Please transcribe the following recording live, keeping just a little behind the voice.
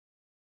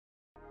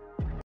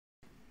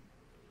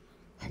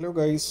Hello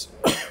guys,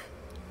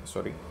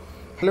 sorry.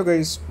 Hello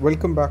guys,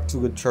 welcome back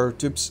to Good Chart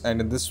Tips,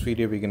 and in this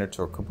video we're gonna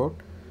talk about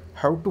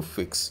how to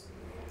fix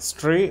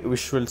Stray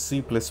Visual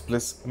C++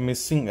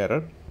 missing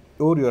error,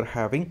 or you're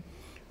having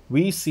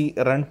VC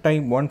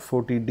Runtime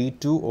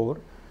 140.d2 or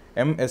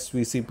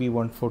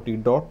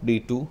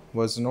MSVCP140.dll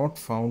was not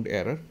found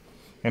error,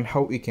 and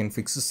how we can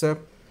fix this up.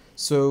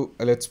 So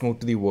let's move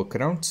to the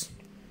workarounds.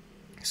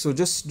 So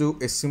just do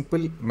a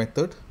simple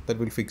method that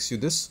will fix you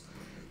this.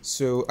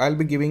 So I'll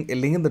be giving a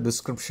link in the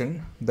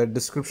description. That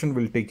description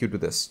will take you to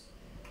this.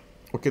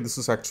 Okay, this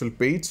is actual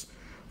page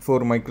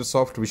for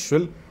Microsoft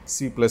Visual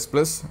C++,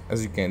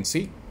 as you can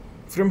see.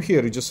 From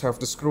here you just have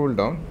to scroll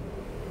down,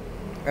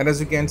 and as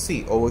you can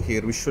see over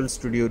here, Visual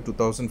Studio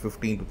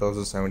 2015,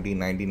 2017,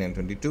 19 and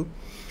 22.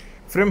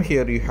 From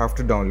here you have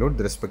to download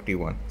the respective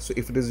one. So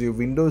if it is your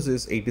Windows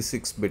is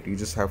 86-bit, you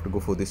just have to go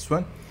for this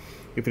one.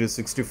 If it is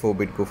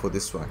 64-bit, go for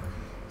this one.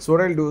 So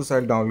what I'll do is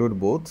I'll download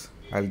both.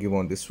 I'll give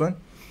on this one.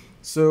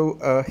 So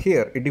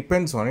here it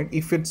depends on it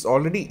if it's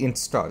already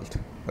installed,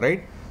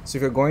 right? So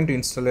if you're going to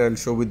install it, I'll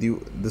show with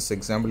you this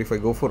example. If I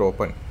go for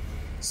open,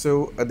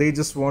 so they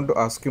just want to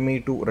ask me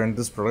to run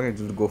this product. I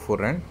just go for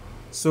run.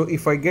 So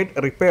if I get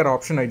a repair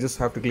option, I just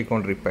have to click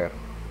on repair.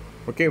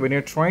 Okay, when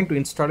you're trying to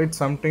install it,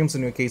 sometimes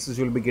in your cases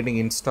you'll be getting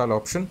install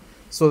option,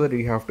 so that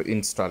you have to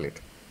install it,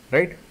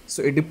 right?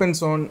 So it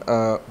depends on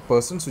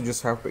person. So you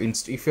just have to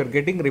if you're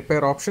getting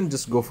repair option,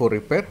 just go for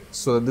repair,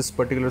 so that this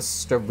particular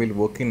step will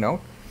working out.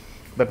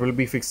 That will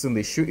be fixing the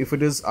issue. If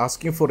it is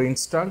asking for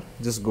install,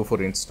 just go for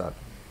install.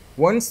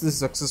 Once this is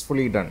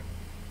successfully done,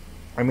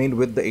 I mean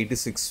with the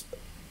 86,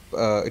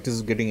 it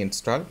is getting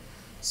installed.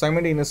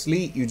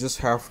 Simultaneously you just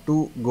have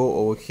to go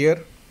over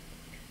here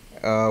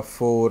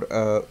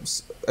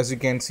as you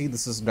can see,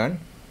 this is done.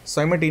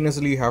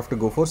 Simultaneously you have to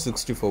go for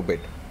 64-bit,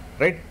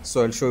 right?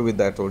 So I'll show you with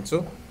that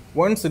also.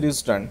 Once it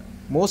is done,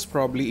 most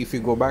probably if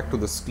you go back to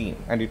the Steam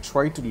and you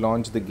try to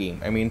launch the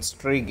game, I mean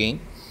Stray game,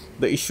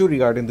 the issue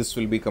regarding this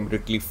will be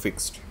completely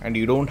fixed, and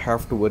you don't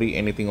have to worry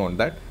anything on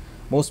that.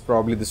 Most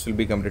probably this will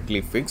be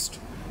completely fixed.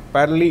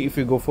 Parallelly, if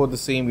you go for the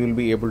same, you will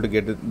be able to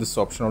get this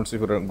option also.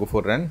 If you go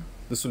for run,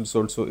 this will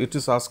also, it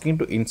is asking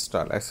to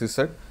install, as I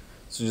said,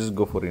 so just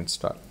go for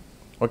install.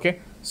 Okay,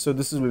 so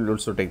this will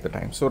also take the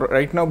time. So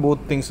right now both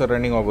things are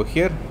running over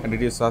here, and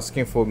it is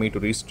asking for me to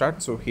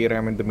restart. So here I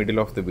am in the middle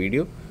of the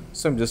video,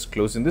 so I'm just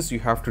closing this. You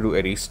have to do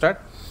a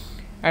restart,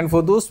 and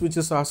for those which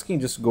is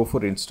asking, just go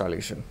for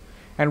installation.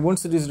 And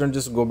once it is done,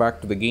 just go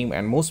back to the game,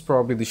 and most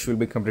probably this will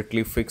be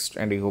completely fixed.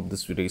 And I hope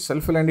this video is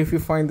helpful, and if you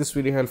find this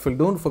video helpful,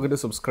 don't forget to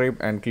subscribe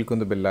and click on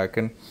the bell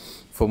icon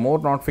for more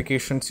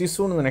notifications. See you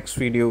soon in the next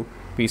video.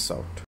 Peace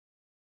out.